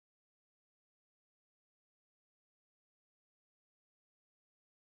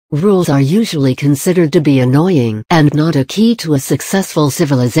Rules are usually considered to be annoying and not a key to a successful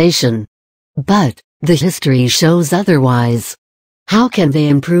civilization. But the history shows otherwise. How can they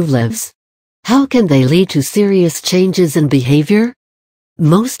improve lives? How can they lead to serious changes in behavior?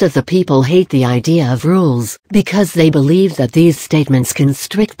 Most of the people hate the idea of rules because they believe that these statements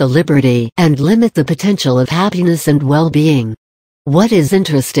constrict the liberty and limit the potential of happiness and well-being. What is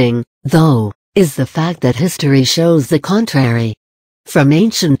interesting, though, is the fact that history shows the contrary. From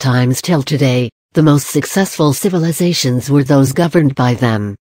ancient times till today, the most successful civilizations were those governed by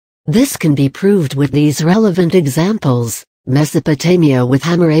them. This can be proved with these relevant examples. Mesopotamia with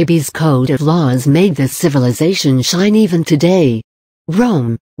Hammurabi's code of laws made this civilization shine even today.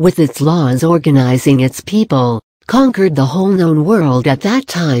 Rome, with its laws organizing its people, conquered the whole known world at that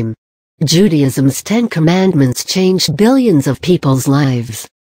time. Judaism's 10 Commandments changed billions of people's lives.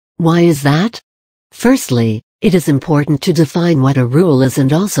 Why is that? Firstly, it is important to define what a rule is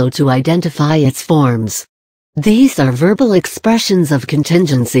and also to identify its forms. These are verbal expressions of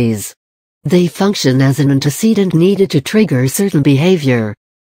contingencies. They function as an antecedent needed to trigger certain behavior.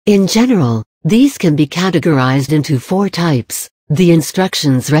 In general, these can be categorized into 4 types. The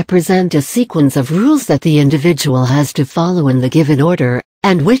instructions represent a sequence of rules that the individual has to follow in the given order,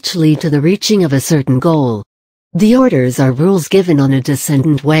 and which lead to the reaching of a certain goal. The orders are rules given on a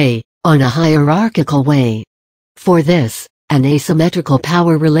descendant way, on a hierarchical way. For this, an asymmetrical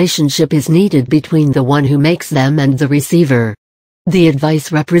power relationship is needed between the one who makes them and the receiver. The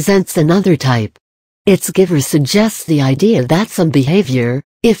advice represents another type. Its giver suggests the idea that some behavior,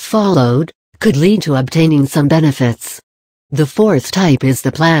 if followed, could lead to obtaining some benefits. The 4th type is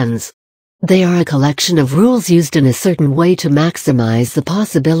the plans. They are a collection of rules used in a certain way to maximize the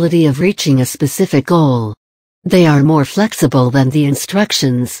possibility of reaching a specific goal. They are more flexible than the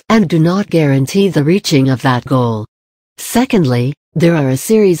instructions and do not guarantee the reaching of that goal. Secondly, there are a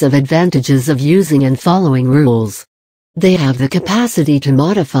series of advantages of using and following rules. They have the capacity to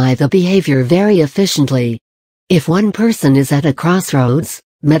modify the behavior very efficiently. If one person is at a crossroads,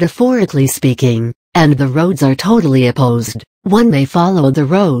 metaphorically speaking, and the roads are totally opposed, one may follow the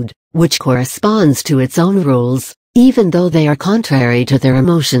road, which corresponds to its own rules, even though they are contrary to their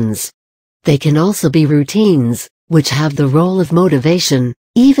emotions. They can also be routines, which have the role of motivation,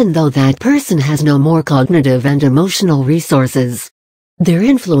 even though that person has no more cognitive and emotional resources. Their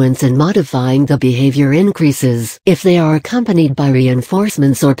influence in modifying the behavior increases if they are accompanied by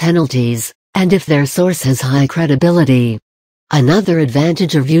reinforcements or penalties, and if their source has high credibility. Another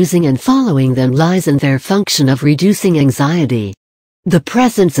advantage of using and following them lies in their function of reducing anxiety. The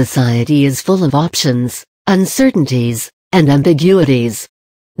present society is full of options, uncertainties, and ambiguities.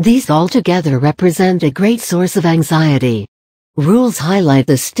 These altogether represent a great source of anxiety. Rules highlight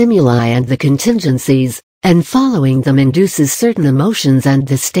the stimuli and the contingencies, and following them induces certain emotions and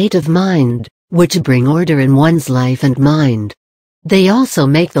the state of mind, which bring order in one's life and mind. They also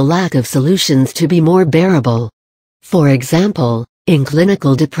make the lack of solutions to be more bearable. For example, in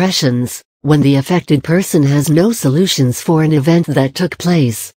clinical depressions, when the affected person has no solutions for an event that took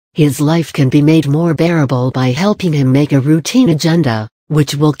place, his life can be made more bearable by helping him make a routine agenda,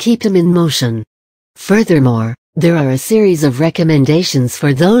 which will keep him in motion. Furthermore, there are a series of recommendations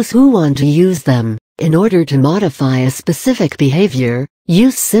for those who want to use them. In order to modify a specific behavior,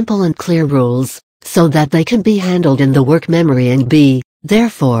 use simple and clear rules, so that they can be handled in the work memory and be,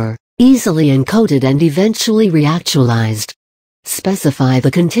 therefore, easily encoded and eventually reactualized. Specify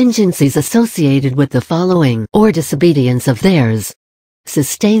the contingencies associated with the following or disobedience of theirs.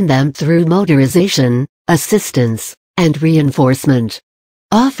 Sustain them through motorization, assistance, and reinforcement.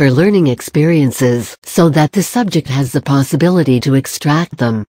 Offer learning experiences so that the subject has the possibility to extract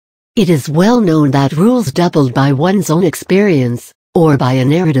them. It is well known that rules doubled by one's own experience, or by a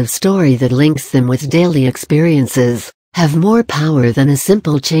narrative story that links them with daily experiences, have more power than a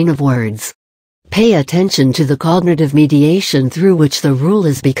simple chain of words. Pay attention to the cognitive mediation through which the rule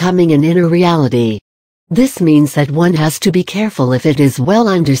is becoming an inner reality. This means that one has to be careful if it is well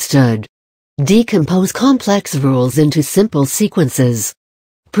understood. Decompose complex rules into simple sequences.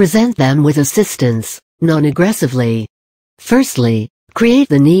 Present them with assistance, non-aggressively. Firstly, create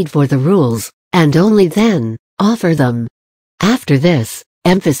the need for the rules, and only then, offer them. After this,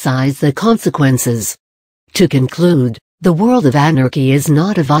 emphasize the consequences. To conclude, the world of anarchy is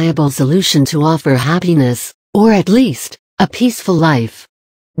not a viable solution to offer happiness, or at least, a peaceful life.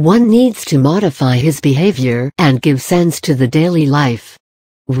 One needs to modify his behavior and give sense to the daily life.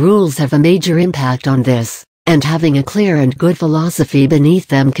 Rules have a major impact on this, and having a clear and good philosophy beneath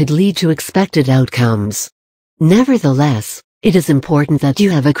them could lead to expected outcomes. Nevertheless, it is important that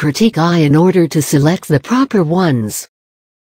you have a critique eye in order to select the proper ones.